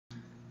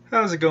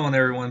How's it going,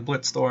 everyone?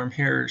 Blitzstorm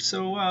here.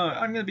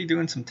 I'm going to be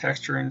doing some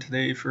texturing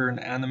today for an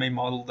anime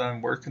model that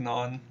I'm working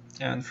on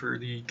and for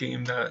the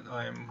game that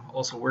I'm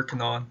also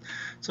working on.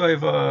 So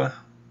I've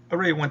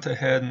already went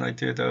ahead and I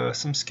did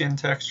some skin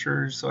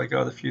textures. So I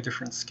got a few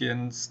different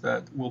skins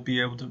that will be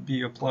able to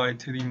be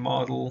applied to the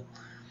model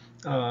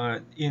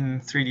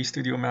in 3D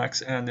Studio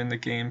Max and in the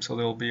game, so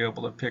they'll be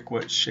able to pick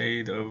what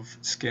shade of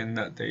skin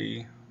that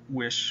they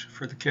wish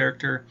for the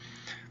character.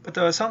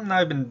 But something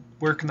I've been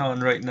working on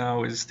right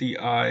now is the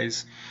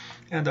eyes.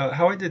 And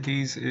how I did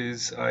these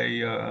is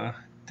I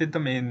did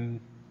them in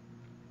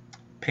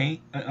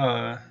Paint.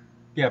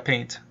 Yeah,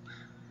 Paint.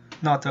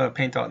 Not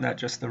Paint.net,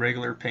 just the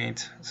regular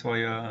Paint.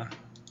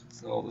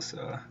 I'll just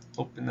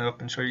open it up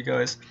and show you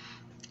guys.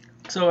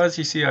 So as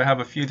you see, I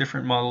have a few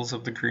different models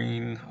of the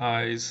green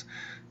eyes.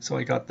 So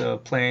I got the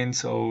plain,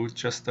 so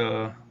just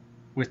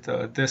with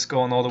this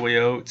going all the way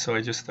out. So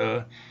I just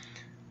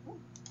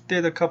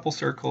did a couple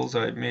circles.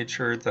 I made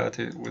sure that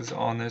it was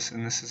on this,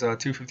 and this is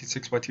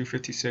 256 by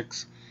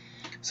 256.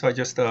 So I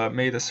just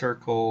made a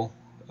circle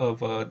of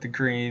the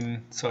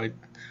green. So I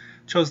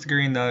chose the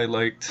green that I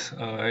liked.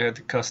 I had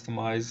to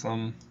customize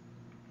them.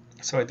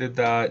 So I did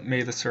that,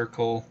 made a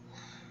circle,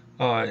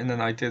 and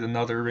then I did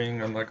another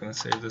ring. I'm not going to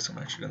save this, I'm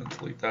actually going to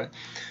delete that.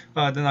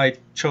 Then I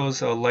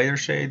chose a lighter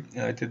shade,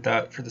 and I did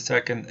that for the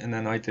second, and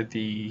then I did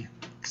the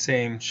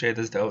same shade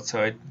as the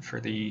outside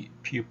for the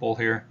pupil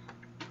here.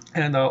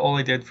 And all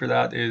I did for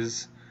that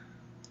is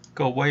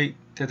go white,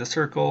 did a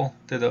circle,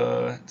 did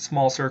a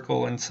small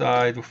circle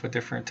inside with a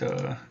different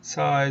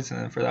size, and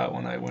then for that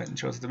one I went and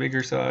chose the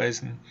bigger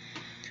size and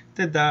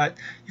did that.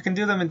 You can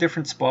do them in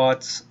different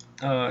spots.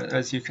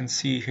 As you can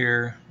see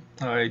here,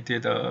 I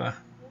did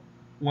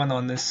one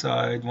on this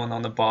side, one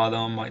on the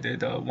bottom. I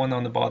did one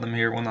on the bottom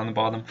here, one on the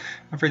bottom.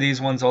 And for these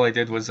ones, all I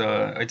did was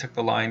I took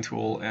the line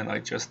tool and I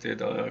just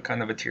did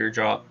kind of a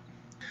teardrop.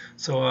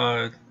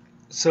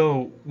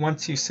 So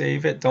once you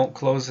save it, don't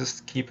close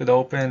this, keep it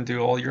open, do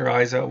all your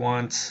eyes at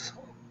once.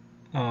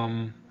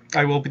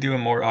 I will be doing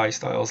more eye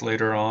styles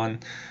later on,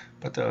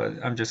 but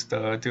I'm just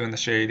doing the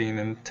shading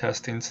and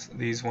testing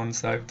these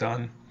ones that I've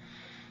done.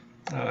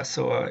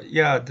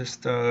 Yeah,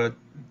 just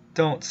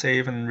don't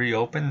save and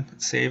reopen.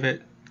 Save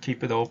it,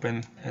 keep it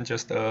open, and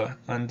just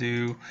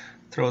undo,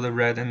 throw the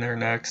red in there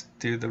next,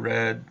 do the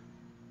red,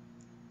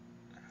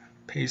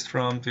 paste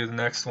from, do the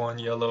next one,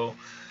 yellow,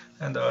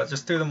 and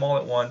just do them all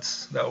at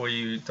once. That way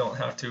you don't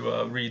have to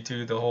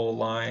redo the whole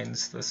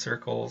lines, the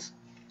circles.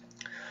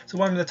 So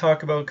what I'm going to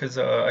talk about, because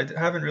I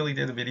haven't really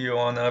did a video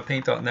on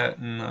Paint.net,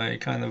 and I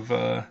kind of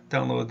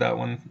downloaded that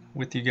one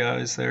with you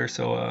guys there.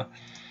 So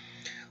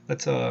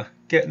let's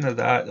get into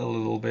that a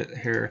little bit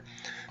here.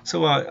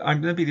 So I'm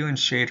going to be doing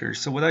shaders.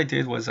 So what I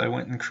did was I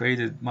went and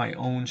created my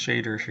own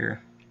shader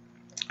here.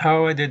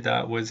 How I did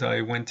that was I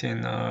went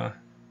in,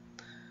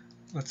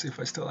 let's see if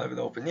I still have it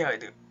open. Yeah, I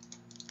do.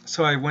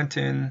 So I went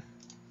in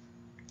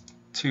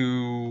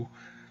to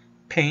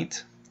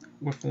Paint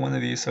with one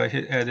of these, so I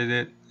hit edit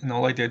it, and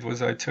all I did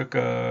was I took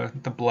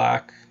the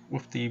black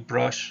with the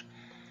brush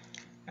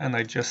and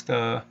I just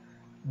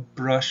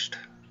brushed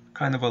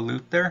kind of a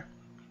loop there,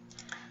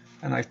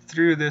 and I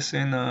threw this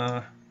in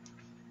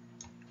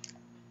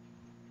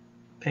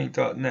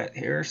Paint.net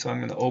here. So I'm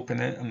going to open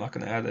it, I'm not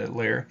going to add a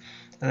layer,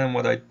 and then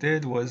what I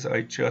did was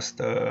I just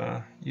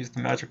used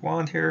the magic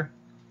wand here,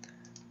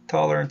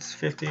 tolerance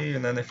 50,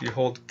 and then if you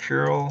hold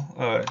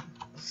curl,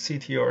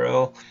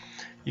 CTRL,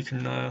 you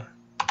can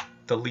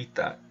delete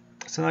that.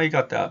 So now you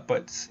got that,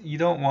 but you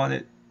don't want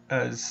it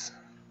as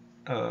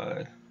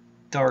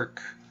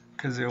dark,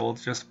 because it will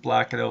just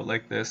black it out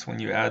like this when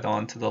you add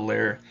on to the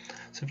layer.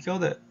 So if you go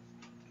to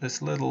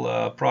this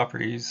little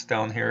properties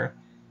down here,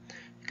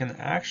 you can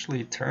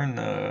actually turn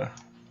the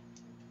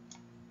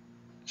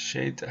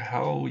shade to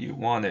how you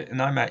want it,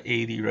 and I'm at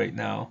 80 right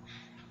now.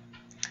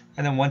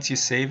 And then once you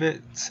save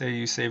it, say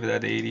you save it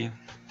at 80,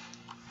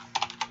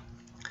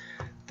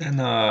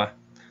 then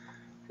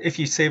if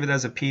you save it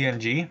as a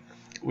PNG,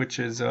 which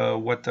is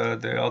what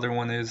the other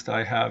one is that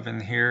I have in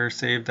here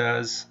saved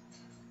as,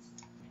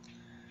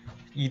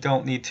 you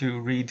don't need to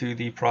redo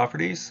the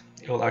properties.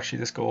 It'll actually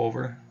just go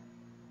over.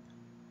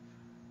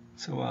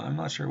 So I'm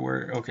not sure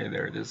where, okay,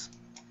 there it is.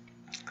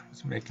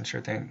 Just making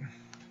sure I didn't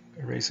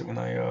erase it when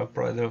I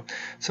brought it out.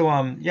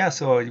 So yeah,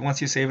 so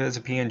once you save it as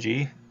a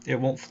PNG, it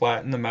won't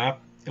flatten the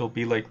map. It'll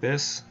be like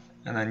this,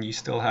 and then you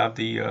still have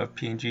the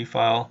PNG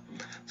file.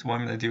 So what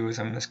I'm going to do is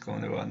I'm just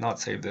going to not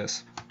save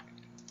this.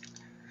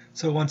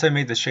 So once I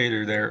made the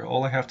shader there,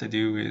 all I have to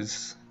do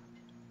is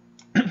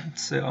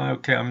say,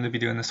 okay, I'm going to be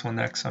doing this one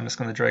next. So I'm just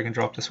going to drag and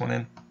drop this one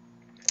in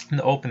and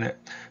open it.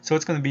 So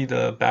it's going to be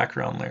the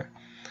background layer.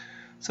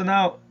 So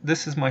now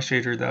this is my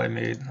shader that I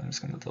made. I'm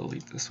just going to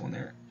delete this one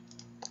there.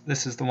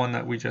 This is the one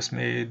that we just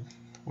made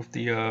with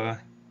the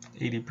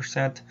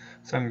 80%.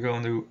 So I'm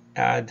going to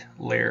add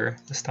layer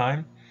this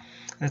time,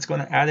 and it's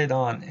going to add it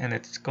on, and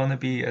it's going to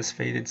be as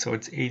faded, so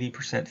it's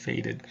 80%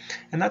 faded,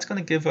 and that's going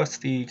to give us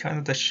the kind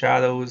of the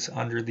shadows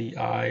under the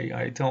eye.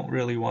 I don't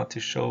really want to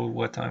show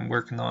what I'm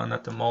working on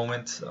at the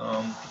moment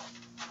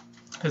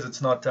because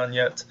it's not done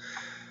yet.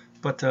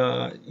 But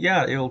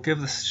yeah, it'll give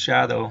this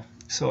shadow.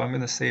 So I'm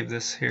going to save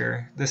this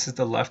here. This is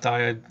the left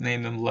eye. I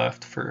named them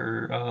left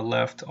for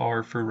left,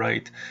 R for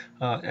right,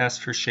 S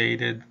for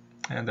shaded.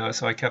 And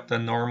so I kept the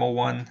normal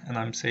one, and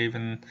I'm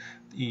saving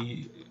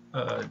the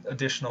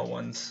additional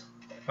ones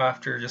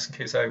after, just in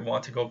case I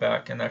want to go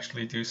back and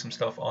actually do some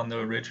stuff on the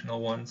original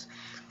ones.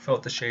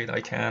 Without the shade,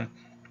 I can.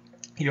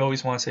 You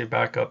always want to save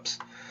backups.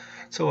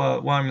 So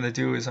what I'm going to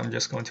do is I'm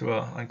just going to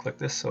unclick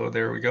this. So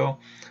there we go.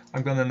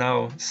 I'm going to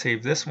now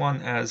save this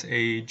one as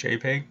a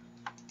JPEG.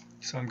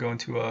 So I'm going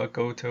to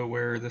go to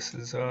where this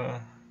is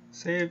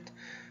saved,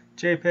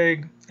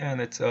 JPEG, and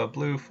it's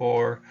blue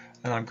for,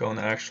 and I'm going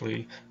to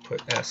actually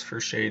put S for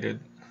shaded,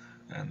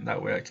 and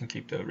that way I can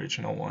keep the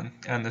original one.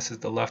 And this is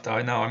the left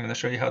eye. Now I'm going to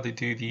show you how to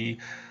do the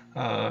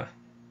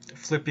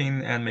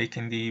flipping and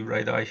making the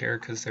right eye here,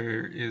 because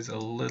there is a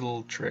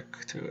little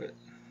trick to it.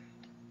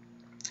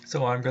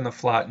 So I'm going to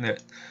flatten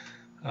it.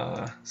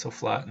 So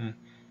flatten.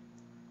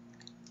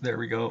 There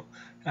we go.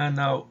 And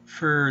now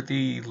for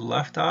the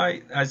left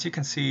eye, as you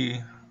can see,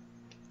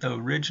 the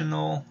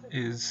original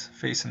is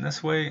facing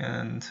this way,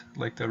 and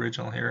like the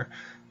original here,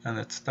 and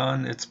it's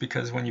done. It's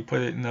because when you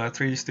put it in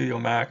 3D Studio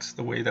Max,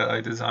 the way that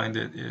I designed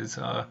it is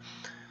I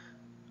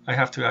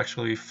have to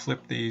actually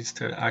flip these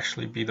to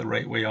actually be the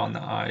right way on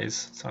the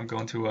eyes. So I'm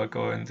going to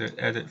go into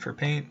Edit for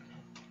Paint.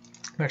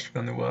 I'm actually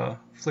going to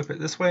flip it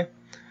this way.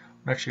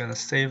 I'm actually going to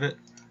save it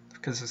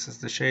because this is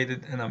the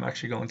shaded, and I'm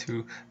actually going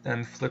to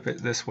then flip it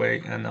this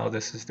way, and now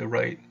this is the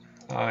right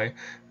eye,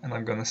 and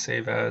I'm going to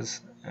save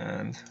as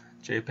and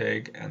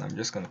JPEG, and I'm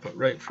just going to put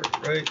right for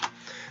right,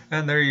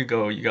 and there you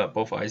go, you got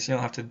both eyes. You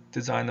don't have to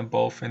design them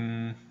both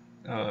in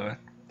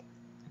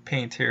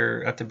Paint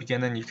here at the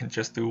beginning. You can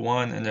just do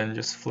one and then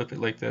just flip it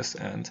like this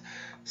and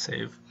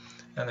save,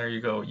 and there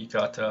you go, you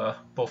got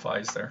both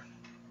eyes there.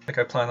 Like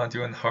I plan on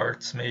doing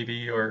hearts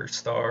maybe, or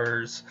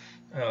stars,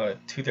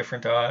 2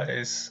 different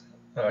eyes,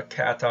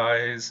 cat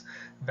eyes,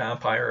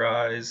 vampire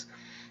eyes,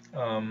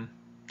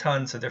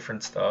 tons of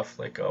different stuff,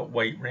 like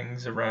white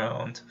rings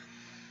around,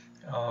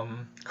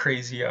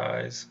 crazy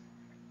eyes,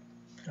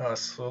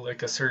 so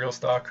like a serial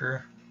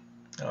stalker.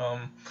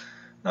 Now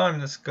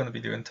I'm just going to be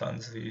doing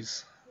tons of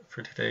these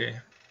for today.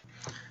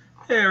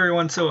 Hey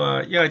everyone, so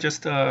yeah, I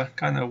just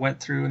kind of went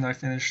through and I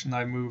finished, and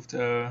I moved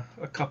a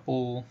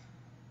couple,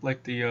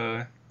 like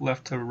the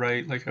left to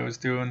right like I was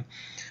doing,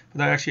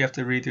 but I actually have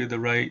to redo the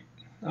right,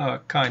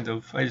 kind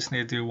of. I just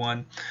need to do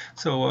one.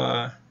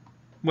 So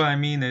what I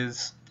mean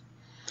is,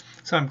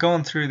 so I'm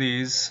going through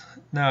these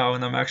now,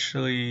 and I'm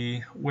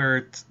actually,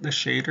 where the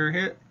shader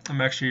hit,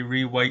 I'm actually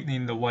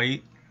re-whitening the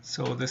white.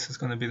 So this is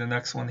going to be the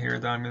next one here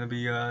that I'm going to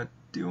be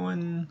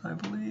doing, I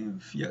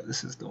believe. Yeah,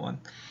 this is the one.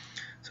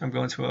 So I'm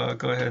going to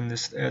go ahead and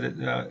just edit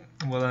that.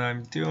 And what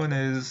I'm doing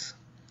is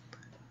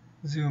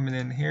zooming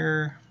in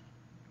here,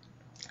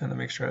 and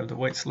make sure I have the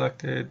white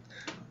selected,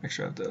 make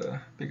sure I have the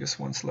biggest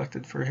one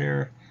selected for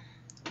here,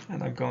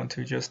 and I'm going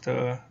to just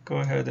go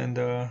ahead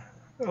and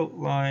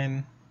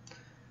outline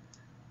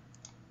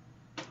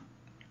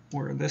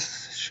where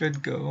this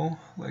should go,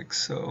 like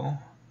so.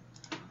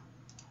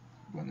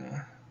 I'm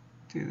gonna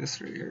do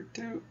this right here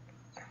too.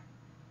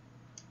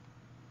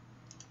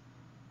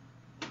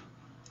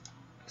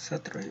 Is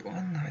that the right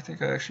one? I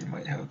think I actually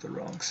might have the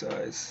wrong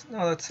size.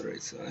 No, that's the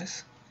right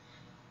size.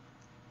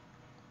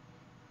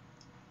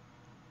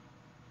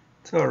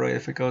 It's alright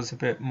if it goes a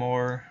bit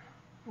more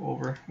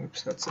over.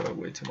 Oops, that's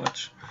way too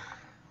much.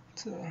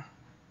 Let's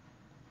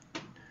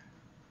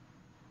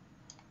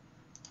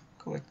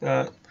go like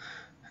that,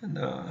 and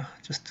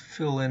just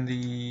fill in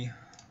the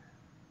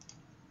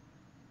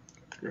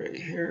gray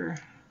here.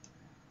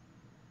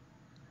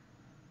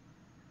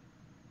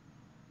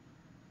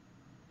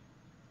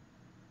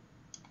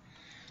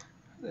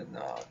 Then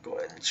go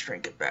ahead and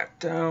shrink it back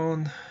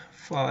down.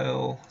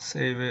 File,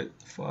 save it.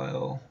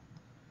 File,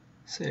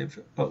 save.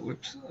 Oh,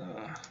 whoops.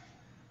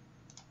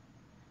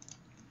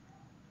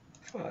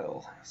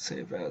 File,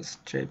 save as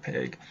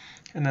JPEG,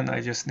 and then I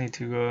just need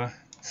to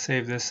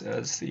save this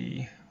as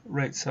the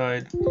right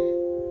side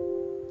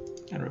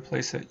and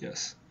replace it.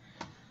 Yes.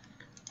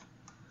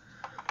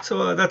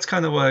 So that's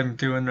kind of what I'm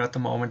doing at the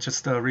moment,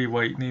 just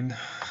re-whitening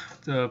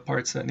the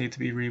parts that need to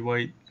be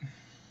re-white.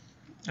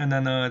 And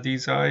then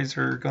these eyes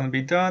are going to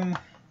be done,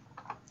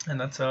 and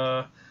that's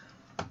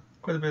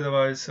quite a bit of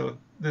eyes. So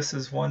this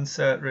is one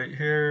set right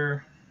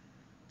here,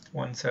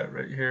 one set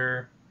right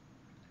here,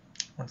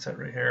 one set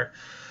right here,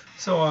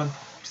 so on.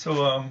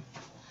 So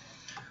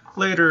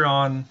later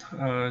on,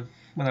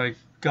 when I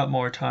got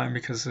more time,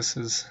 because this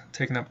is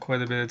taking up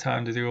quite a bit of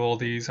time to do all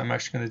these, I'm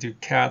actually going to do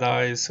cat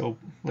eyes, so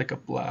like a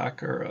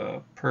black or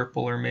a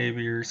purple or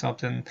maybe or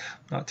something.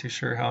 Not too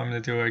sure how I'm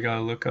going to do it. I got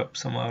to look up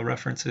some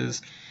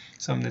references.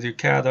 So I'm going to do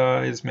cat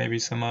eyes, maybe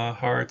some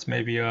hearts,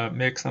 maybe a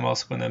mix. I'm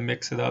also going to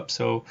mix it up.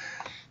 So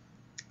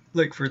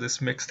like for this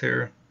mixed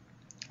here,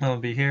 one will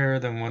be here,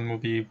 then one will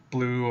be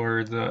blue,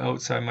 or the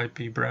outside might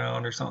be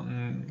brown or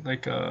something,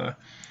 like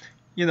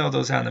you know,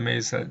 those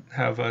animes that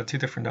have 2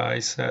 different eye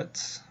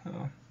sets.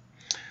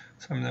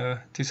 So I'm going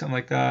to do something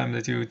like that. I'm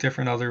going to do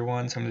different other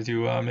ones. I'm going to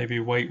do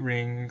maybe white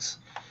rings,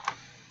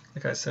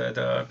 like I said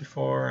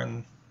before,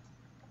 and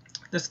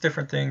just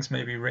different things,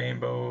 maybe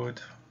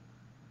rainbowed.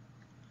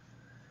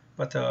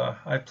 But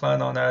I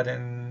plan on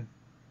adding.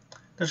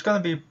 There's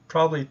going to be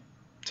probably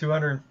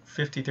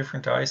 250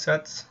 different eye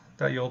sets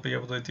that you'll be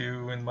able to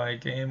do in my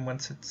game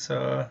once it's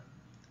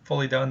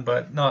fully done,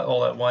 but not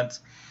all at once.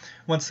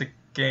 Once the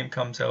game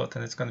comes out,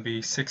 then it's going to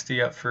be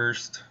 60 at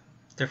first,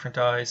 different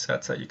eye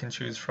sets that you can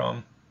choose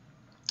from,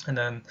 and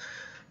then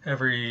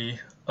every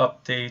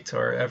update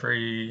or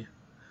every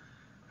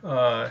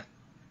uh,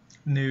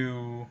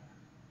 new,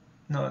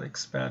 not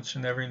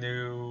expansion, every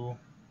new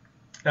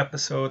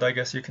episode, I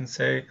guess you can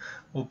say,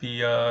 will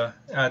be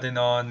adding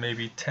on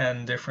maybe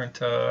 10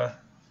 different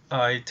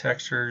eye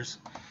textures.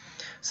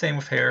 Same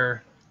with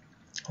hair.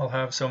 I'll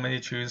have so many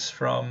to choose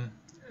from,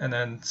 and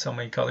then so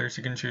many colors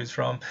you can choose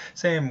from.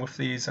 Same with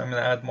these, I'm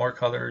going to add more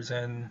colors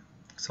in,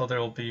 so there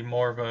will be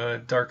more of a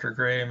darker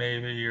gray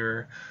maybe,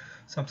 or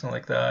something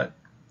like that.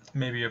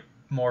 Maybe a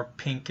more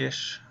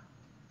pinkish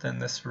than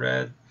this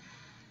red.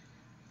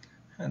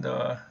 And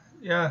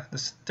yeah,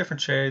 there's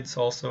different shades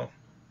also.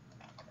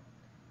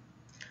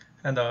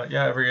 And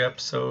yeah, every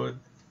episode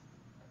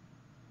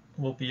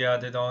will be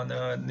added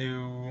on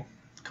new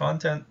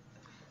content,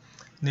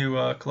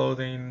 new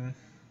clothing,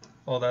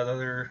 all that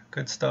other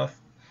good stuff.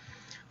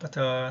 But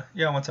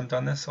yeah, once I'm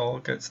done this, I'll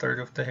get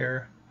started with the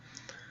hair.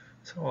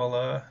 So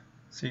I'll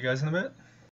see you guys in a bit.